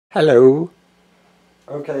Hello.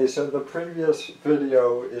 Okay, so the previous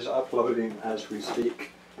video is uploading as we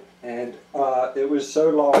speak, and it was so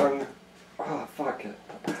long. Oh, fuck it.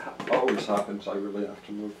 Always happens. I really have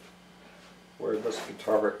to move where this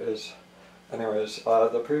guitar is. Anyways,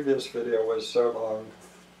 the previous video was so long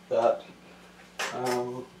that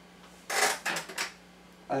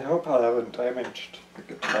I hope I haven't damaged the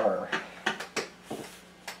guitar.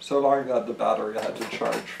 So long that the battery had to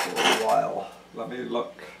charge for a while. Let me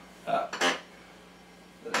look at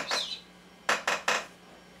this.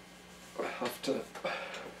 I have to.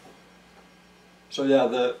 So yeah,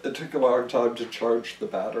 it took a long time to charge the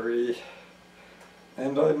battery,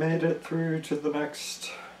 and I made it through to the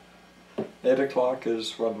next 8 o'clock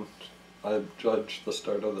is when I judge the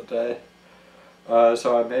start of the day.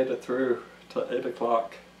 So I made it through to 8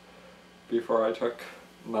 o'clock before I took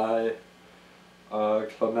my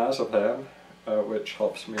clonazepam, which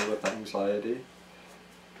helps me with anxiety.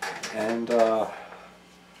 And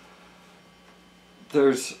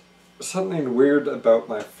there's something weird about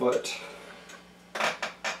my foot.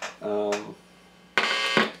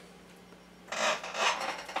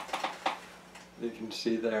 You can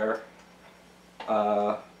see there.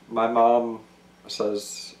 My mom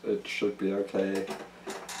says it should be okay.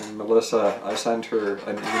 And Melissa, I sent her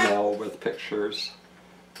an email with pictures,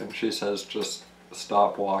 and she says just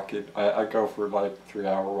stop walking. I go for like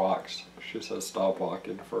 3-hour walks. She says stop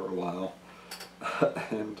walking for a while.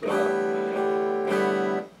 And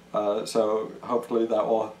so hopefully that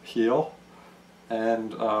will heal.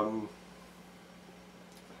 And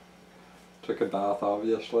took a bath,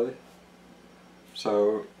 obviously.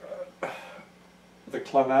 So the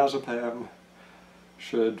clonazepam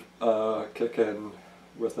should kick in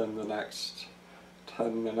within the next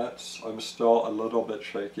 10 minutes. I'm still a little bit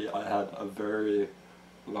shaky. I had a very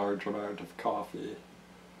large amount of coffee,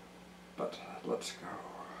 but let's go.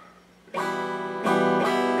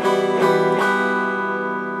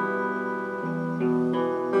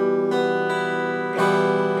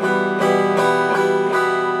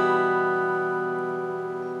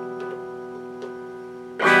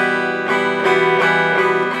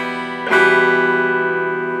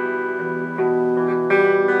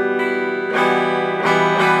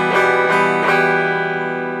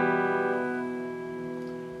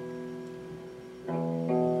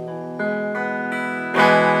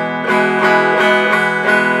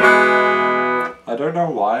 I don't know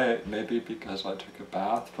why, maybe because I took a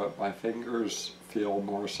bath, but my fingers feel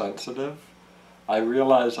more sensitive. I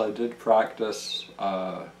realize I did practice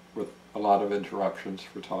with a lot of interruptions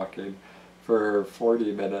for talking for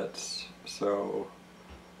 40 minutes, so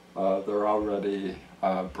they're already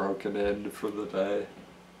broken in for the day,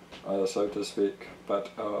 so to speak.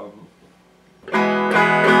 But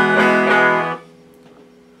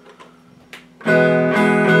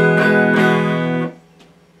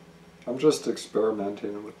I'm just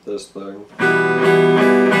experimenting with this thing.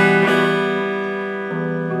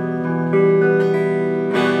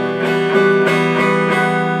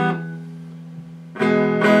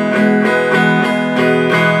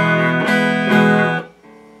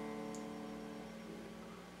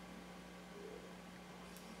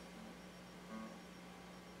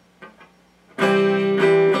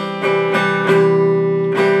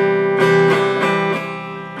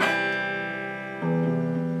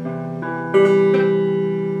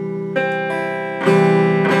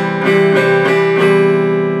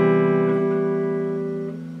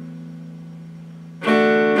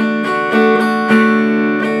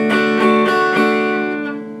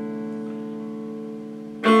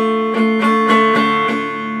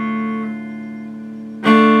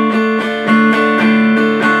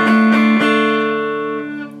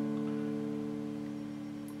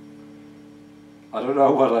 I don't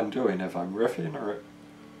know what I'm doing, if I'm riffing or...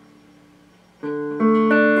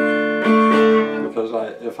 Because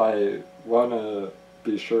if I want to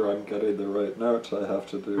be sure I'm getting the right notes, I have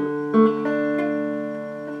to do...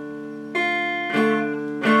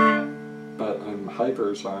 But I'm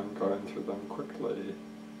hyper, so I'm going through them quickly.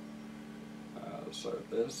 So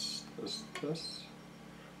this.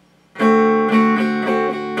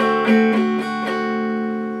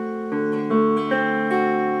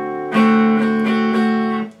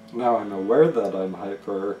 Now I'm aware that I'm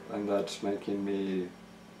hyper, and that's making me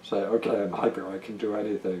say, okay, I'm hyper, I can do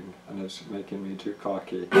anything, and it's making me too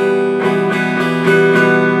cocky.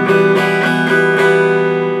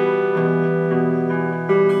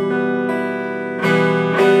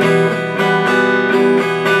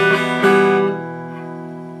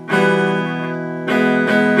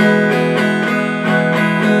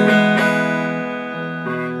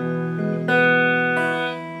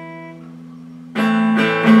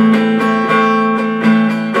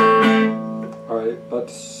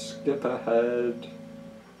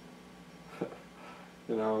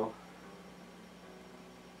 you know,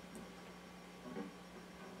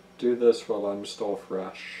 do this while I'm still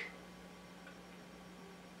fresh.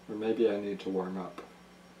 Or maybe I need to warm up.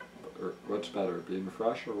 Or what's better, being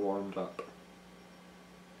fresh or warmed up?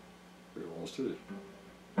 We will see.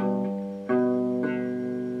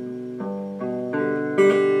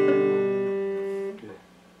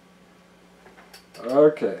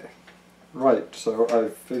 Okay, right, so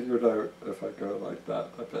I've figured out if I go like that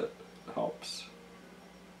a bit, it helps.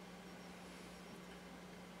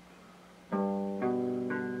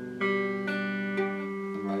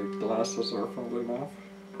 My glasses are full enough.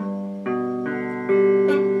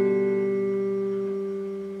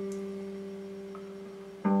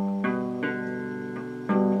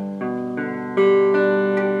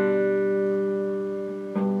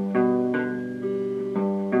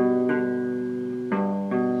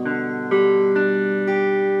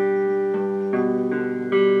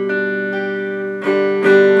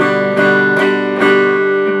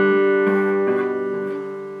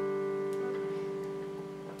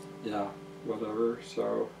 Yeah, whatever,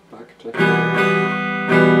 so back to here.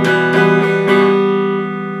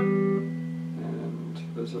 And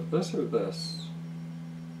is it this or this?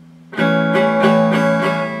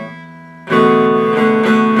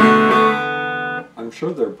 I'm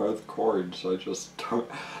sure they're both chords, I just don't,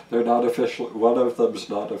 they're not officially, one of them's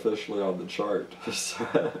not officially on the chart, so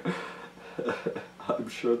I'm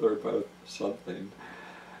sure they're both something.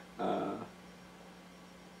 And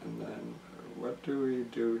then, what do we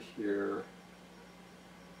do here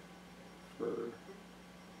for...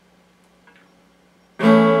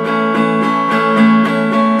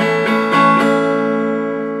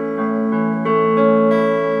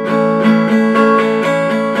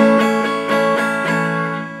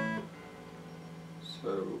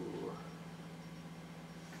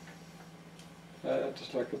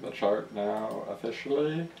 Just look at the chart now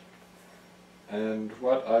officially, and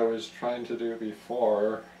what I was trying to do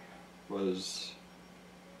before was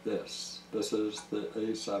this. This is the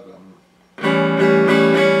A7.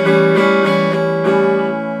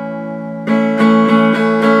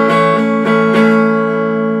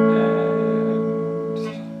 And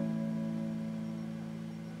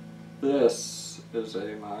this is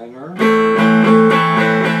A minor.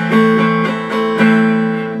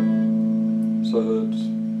 So it's a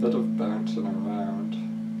bit of bouncing around.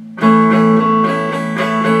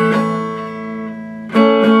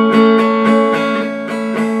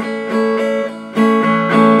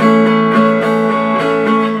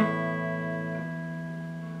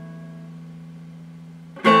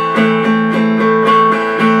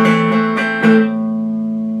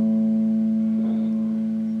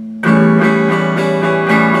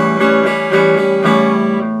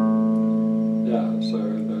 Yeah, so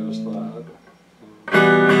there's that.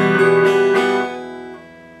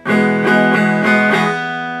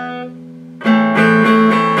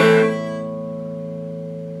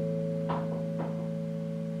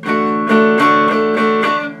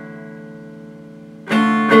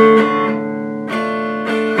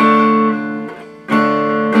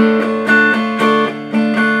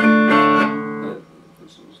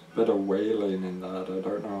 Bit of wailing in that, I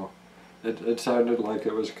don't know. It sounded like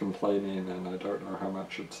it was complaining, and I don't know how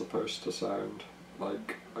much it's supposed to sound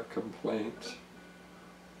like a complaint.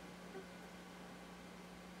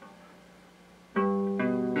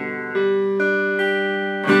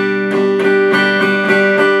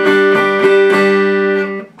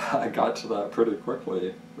 I got to that pretty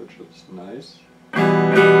quickly, which is nice.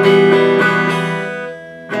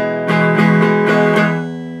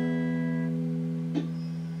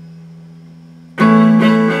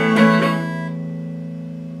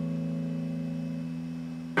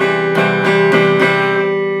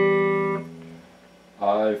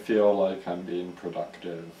 I feel like I'm being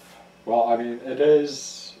productive. Well, I mean, it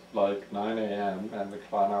is like 9 AM and the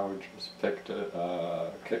Klano just kicked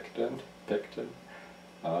in,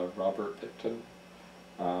 Robert Picton.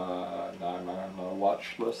 Now I'm on the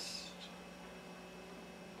watch list.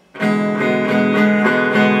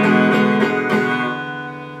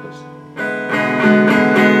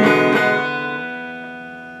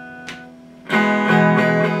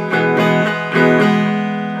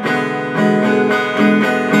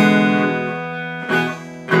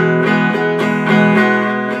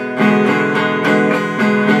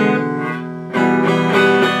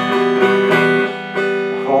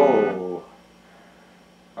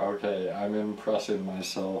 Okay, I'm impressing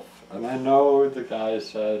myself, and I know the guy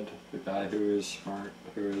who is smart,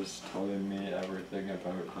 who is telling me everything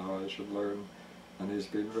about how I should learn, and he's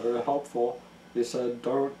been very helpful. He said,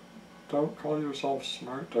 don't call yourself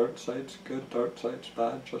smart, don't say it's good, don't say it's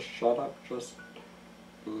bad, just shut up, just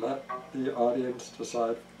let the audience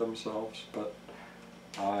decide for themselves, but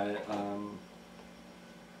I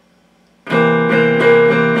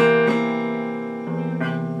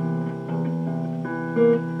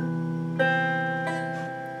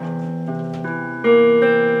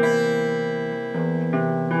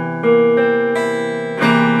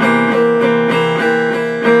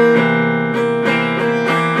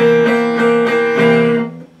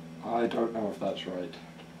don't know if that's right.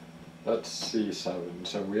 That's C7,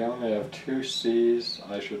 so we only have two C's.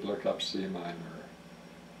 I should look up C minor.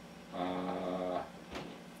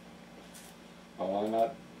 Well, I'm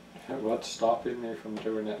not, what's stopping me from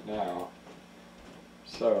doing it now?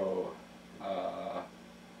 So,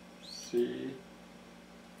 C,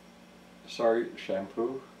 sorry,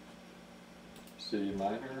 shampoo, C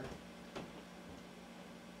minor,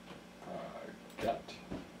 get.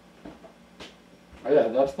 Oh yeah,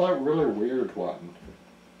 that's that really weird one.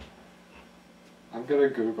 I'm gonna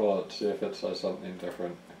Google it, see if it says something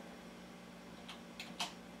different.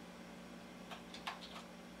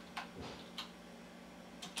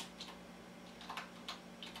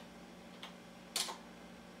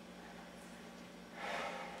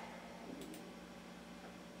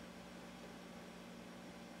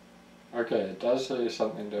 Okay, it does say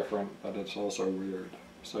something different, but it's also weird.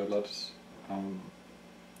 So let's,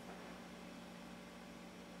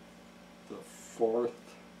 the fourth,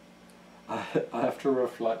 I have to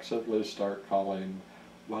reflexively start calling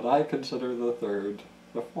what I consider the third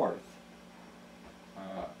the fourth.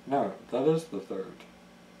 No, that is the third.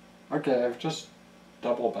 Okay, I've just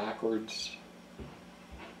double backwards.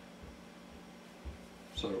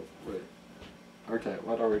 So, wait. Okay,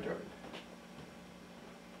 what are we doing?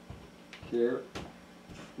 Here.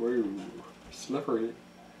 Woo. Slippery. It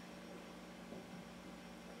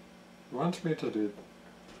wants me to do.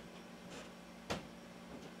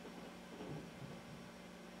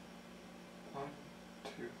 One,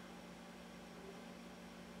 two.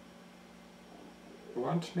 It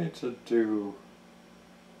wants me to do.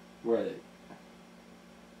 Wait.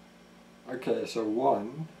 Okay, so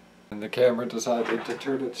one. And the camera decided to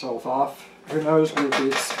turn itself off. Who knows, maybe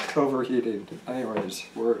it's overheating. Anyways,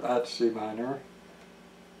 we're at C minor.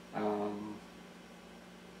 And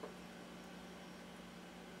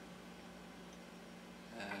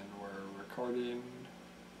we're recording.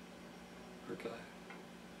 Okay.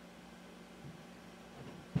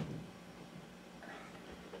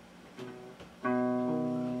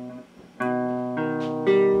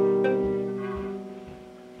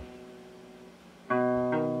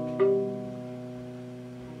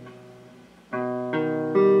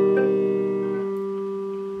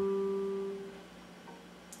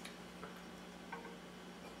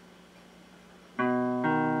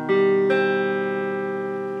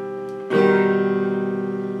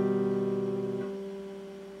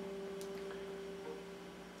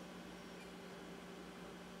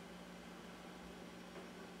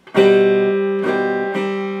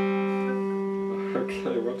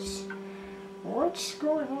 Okay, what's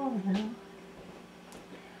going on here?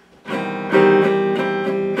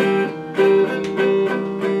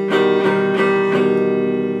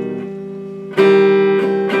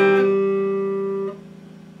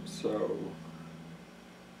 So,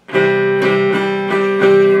 I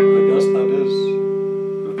guess that is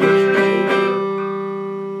the first behavior.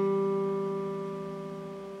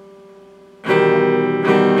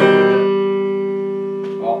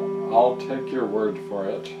 Well, I'll take your word for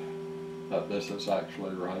it that this is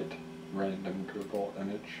actually right. Random Google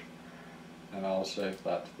image. And I'll save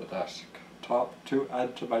that to the desktop to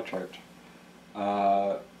add to my chart.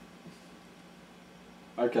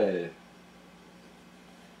 Okay.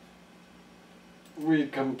 We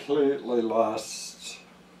completely lost.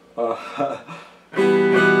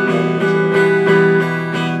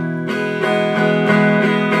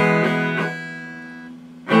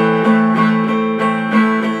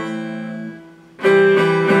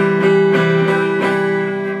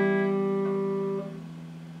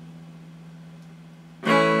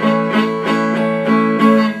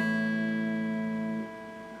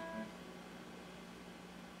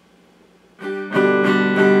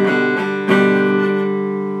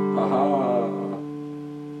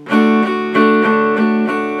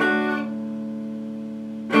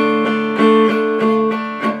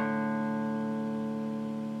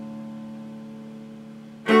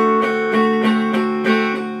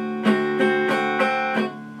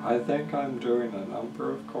 I think I'm doing a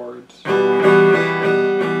number of chords.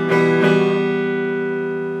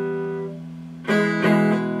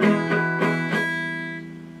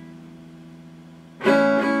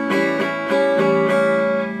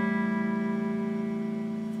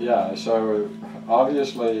 Yeah, Yeah, so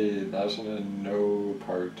obviously that's in no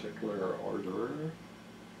particular order.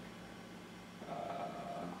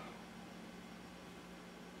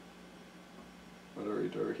 What do we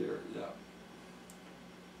do here? Yeah.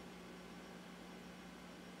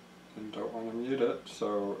 And don't want to mute it,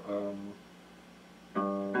 so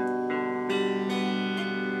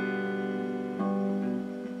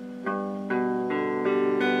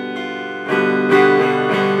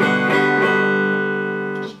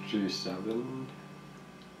G7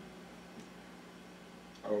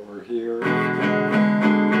 over here.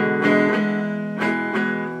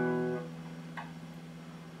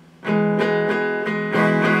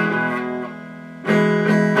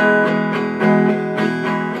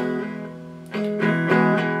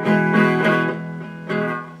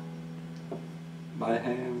 My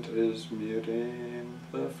hand is muting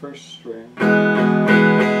the first string.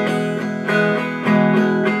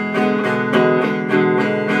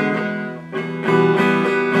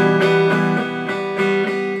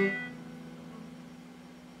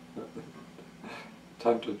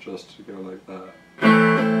 Tempted just to go like that.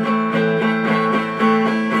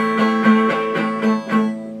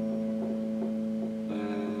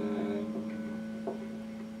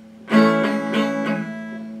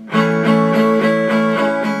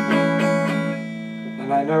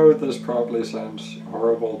 And I know this probably sounds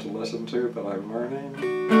horrible to listen to, but I'm learning.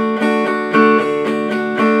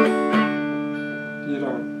 You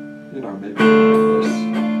know, maybe like this.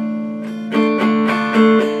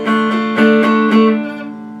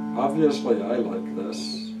 Obviously I like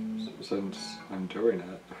this, since I'm doing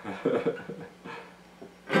it.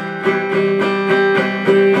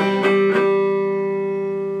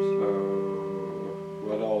 So,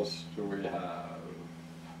 what else do we have?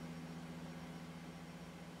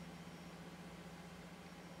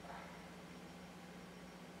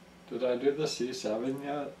 Did I do the C7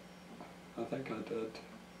 yet? I think I did.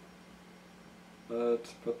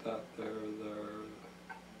 Let's put that there.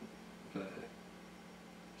 Okay.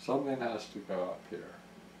 Something has to go up here.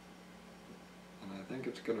 And I think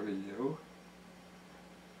it's going to be you.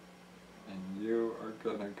 And you are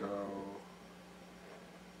going to go...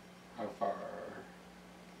 how far?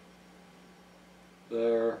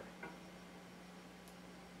 There.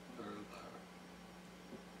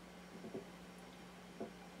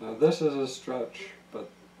 Now this is a stretch, but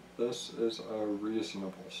this is a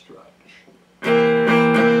reasonable stretch.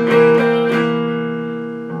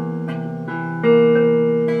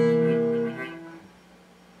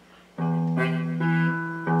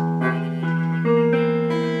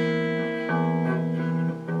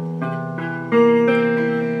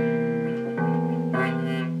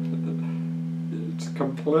 It's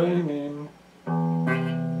complaining.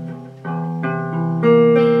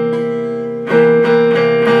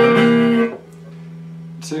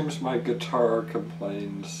 It seems my guitar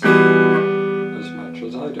complains as much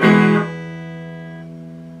as I do.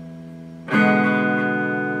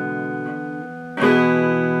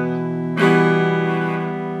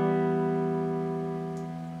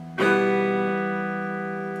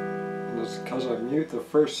 And it's because I mute the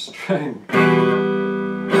first string.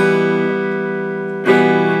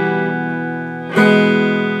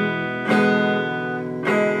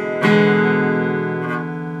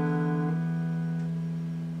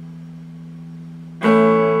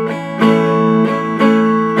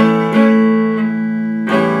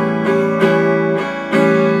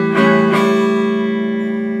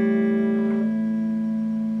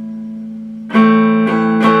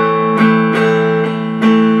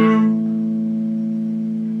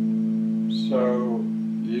 So,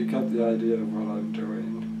 you get the idea of what I'm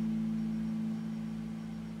doing.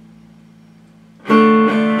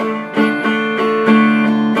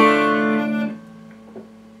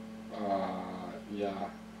 Yeah.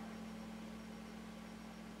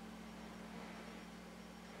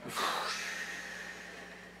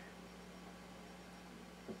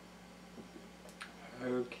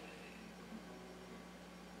 Okay.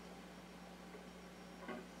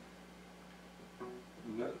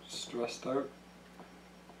 Not stressed out.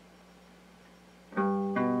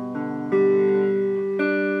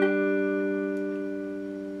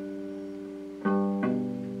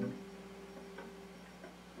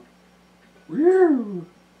 Woo!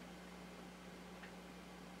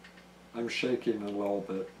 I'm shaking a little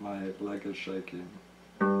bit. My leg is shaking.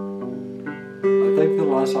 I think the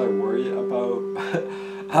less I worry about...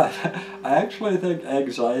 I actually think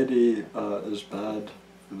anxiety is bad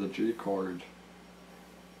for the G chord.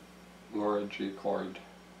 Lower G chord.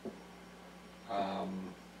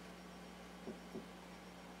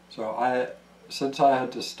 So since I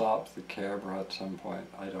had to stop the camera at some point,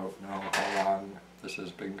 I don't know how long this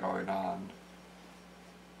has been going on.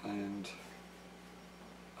 And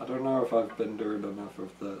I don't know if I've been doing enough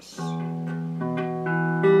of this.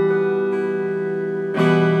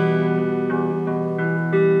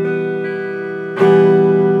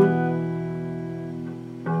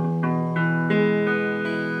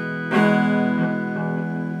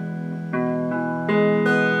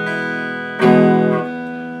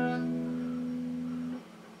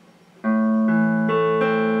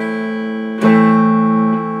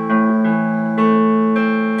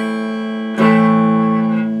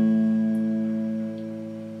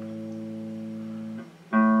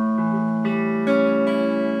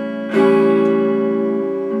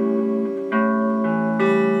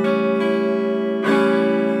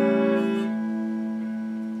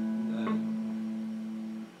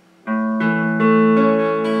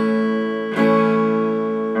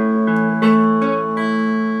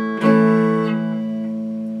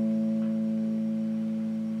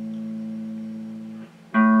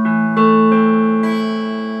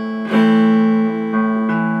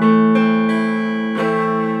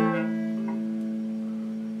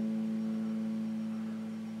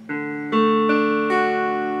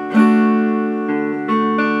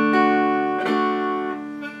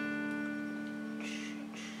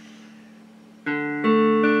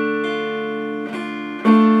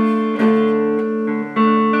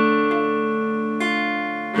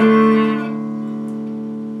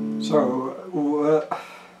 So,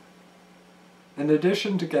 in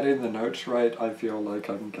addition to getting the notes right, I feel like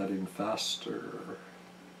I'm getting faster.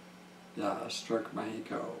 Yeah, stroke my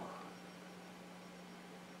ego.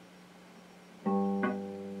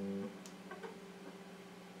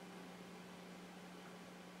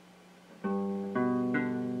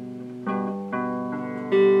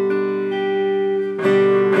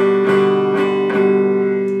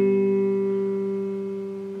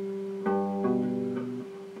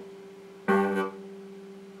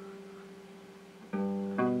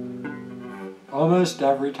 Almost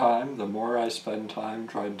every time, the more I spend time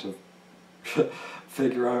trying to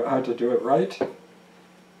figure out how to do it right,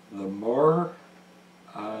 the more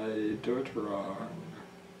I do it wrong.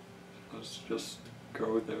 Let's just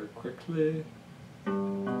go there quickly.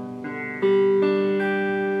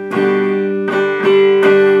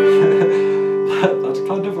 That's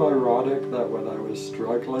kind of ironic that when I was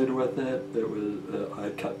struggling with it, I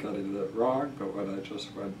kept getting it wrong, but when I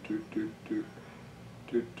just went do do do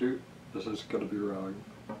do do, this is gonna be wrong.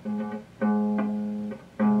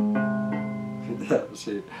 Yeah,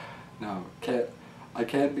 see, no, I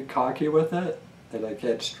can't be cocky with it, and I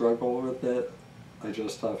can't struggle with it. I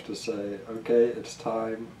just have to say, okay, it's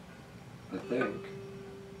time, I think.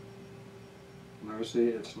 No, see,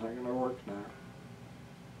 it's not gonna work now.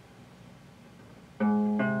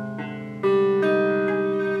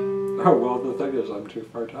 Oh, well, the thing is, I'm too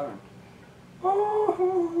far down.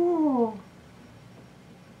 Oh.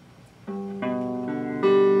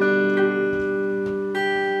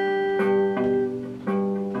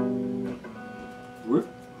 Whoop.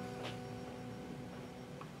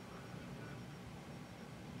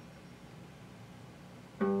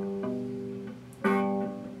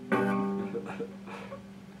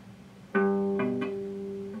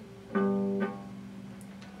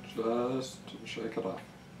 Just shake it off.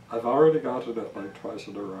 I've already gotten it like twice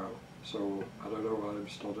in a row, so I don't know why I'm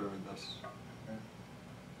still doing this.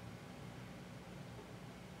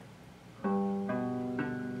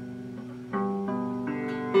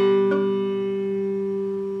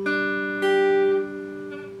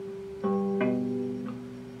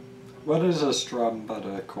 What is a strum but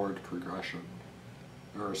a chord progression?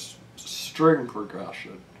 Or a string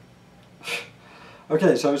progression?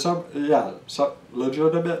 Okay, so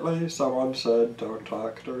legitimately someone said don't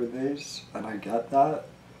talk during these, and I get that,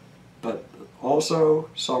 but also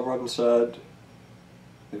someone said,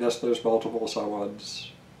 I guess there's multiple someones,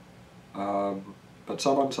 but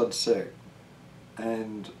someone said sing,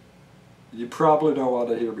 and you probably don't want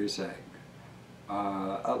to hear me sing,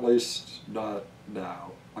 at least not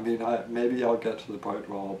now. I mean, maybe I'll get to the point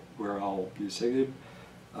where I'll be singing,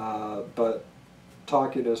 but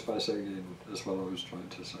talking is by singing is what I was trying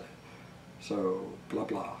to say. So, blah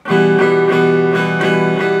blah.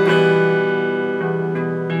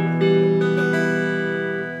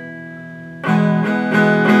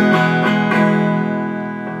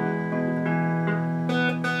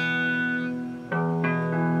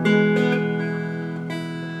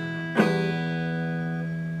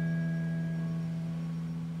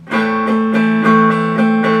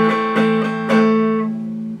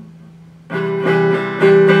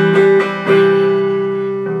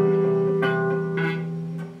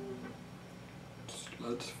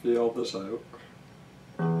 Let's feel this out.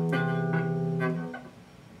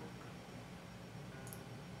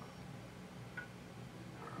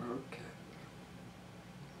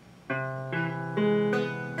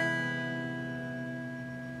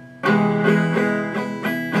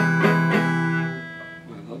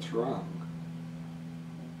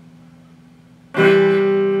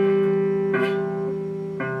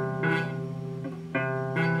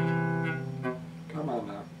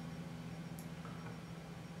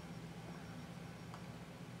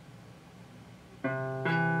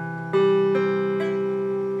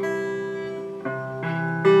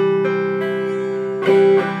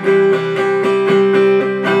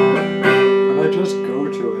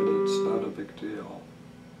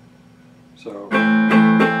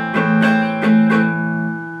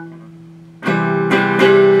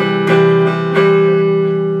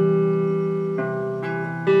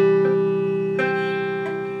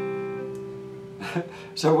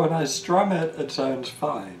 So when I strum it, it sounds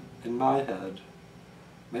fine in my head.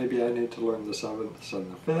 Maybe I need to learn the sevenths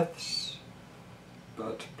and the fifths,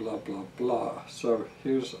 but blah blah blah. So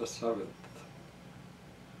here's a seventh.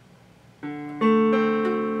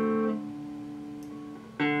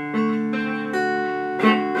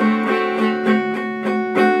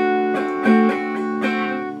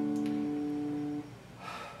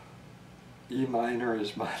 E minor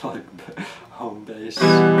is my like home base.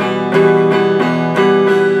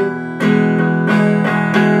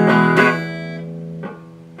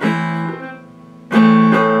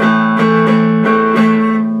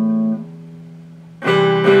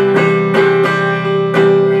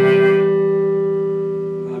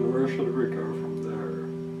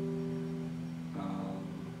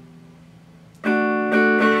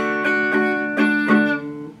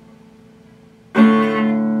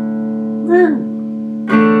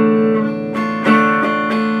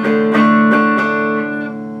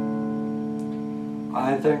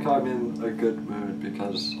 I think I'm in a good mood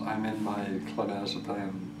because I'm in my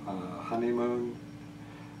clonazepam honeymoon.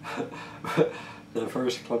 The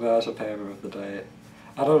first clonazepam of the day.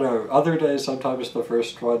 I don't know, other days sometimes the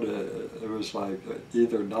first one it was like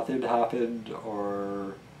either nothing happened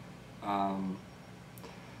or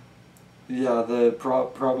yeah,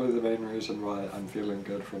 probably the main reason why I'm feeling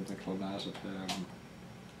good from the clonazepam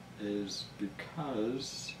is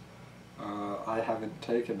because I haven't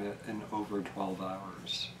taken it in over 12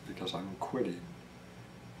 hours because I'm quitting.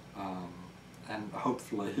 And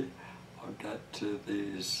hopefully I'll get to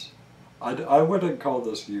these, I wouldn't call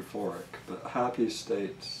this euphoric, but happy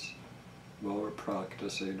states while we're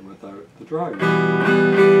practicing without the drug.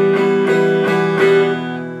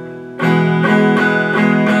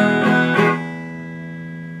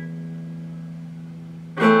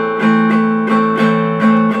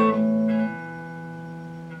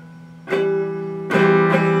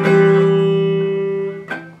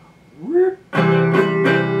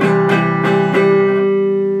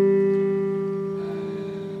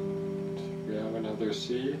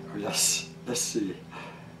 C? Oh yes, the C.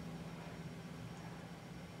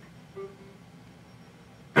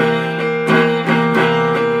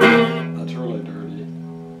 That's really dirty.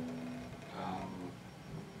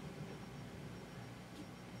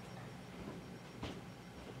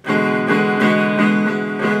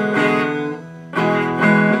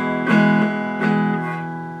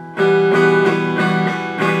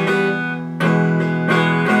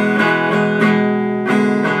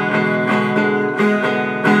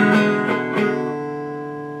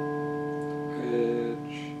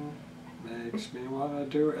 Makes me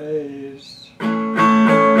want to do A's.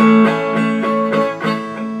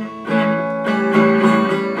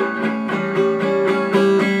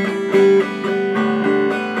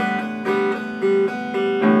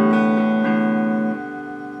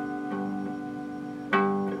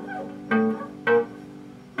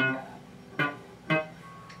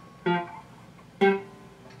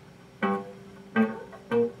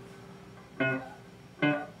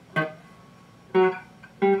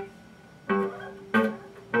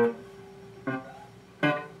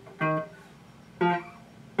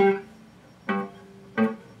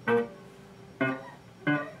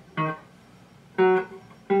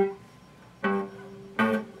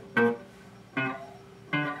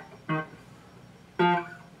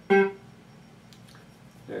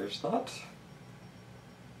 There's that.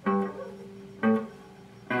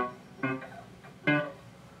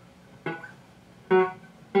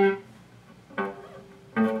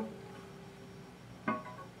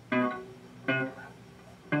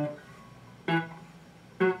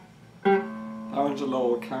 That one's a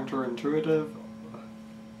little counterintuitive.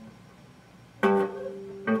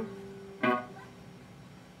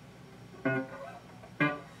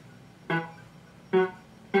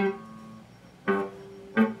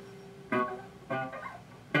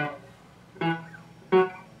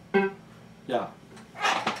 Yeah.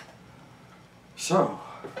 So,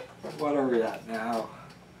 what are we at now?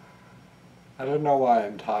 I don't know why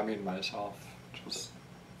I'm timing myself. Just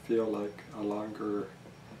feel like a longer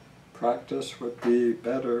practice would be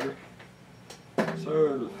better.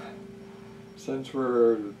 So, since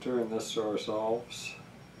we're doing this to ourselves,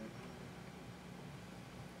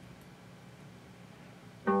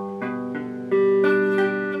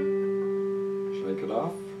 shake it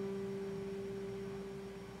off.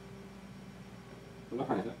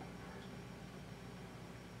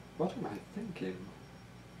 What am I thinking?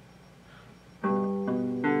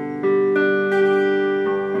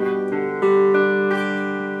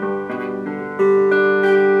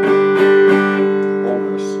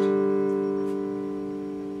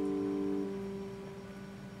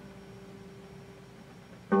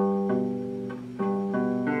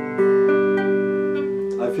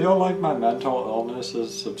 I feel like my mental illness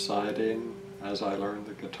is subsiding as I learn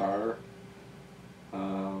the guitar.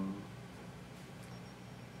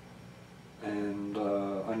 And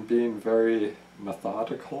I'm being very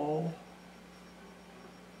methodical,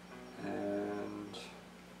 and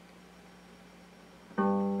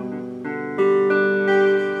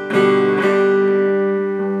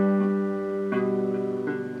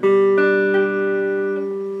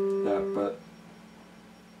yeah, but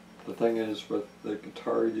the thing is, with the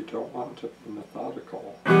guitar, you don't want to be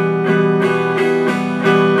methodical.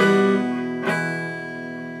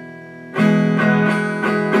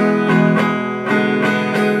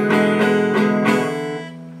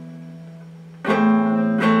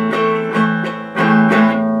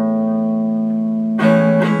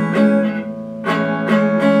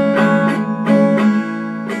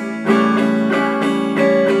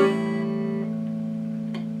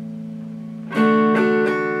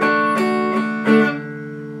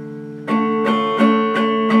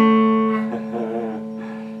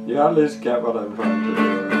 You at least get what I'm trying to do,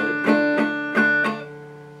 right?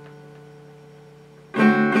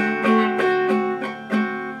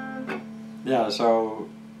 Yeah, so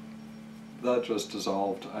that just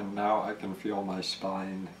dissolved, and now I can feel my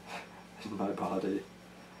spine in my body.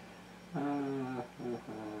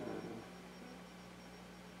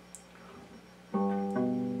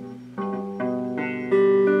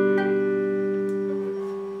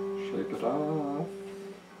 Shake it off.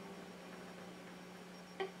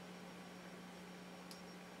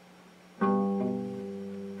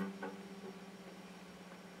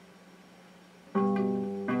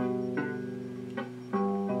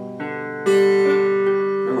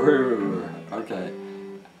 Okay,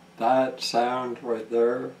 that sound right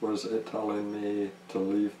there was it telling me to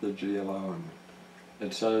leave the G alone.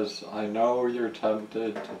 It says, I know you're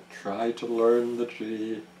tempted to try to learn the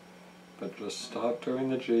G, but just stop doing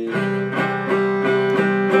the G.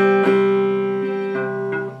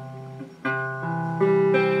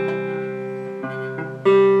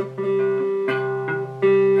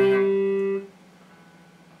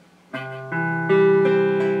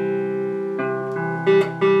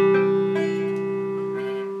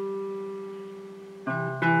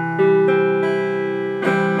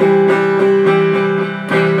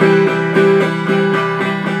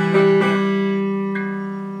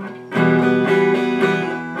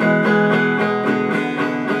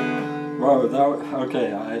 Whoa,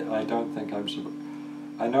 okay, I don't think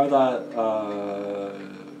I know that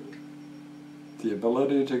the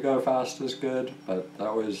ability to go fast is good, but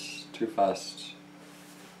that was too fast.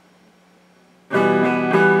 And,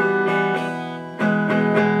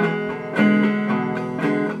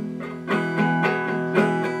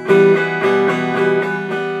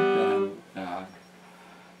 yeah,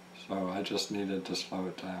 so I just needed to slow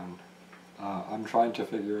it down. I'm trying to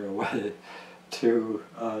figure a way to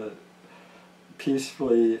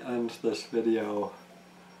peacefully end this video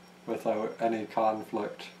without any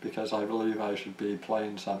conflict, because I believe I should be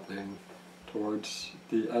playing something towards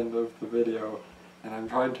the end of the video, and I'm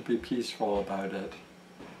trying to be peaceful about it.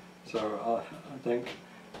 So I think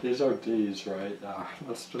these are Ds, right? Yeah,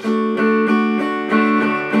 let's just...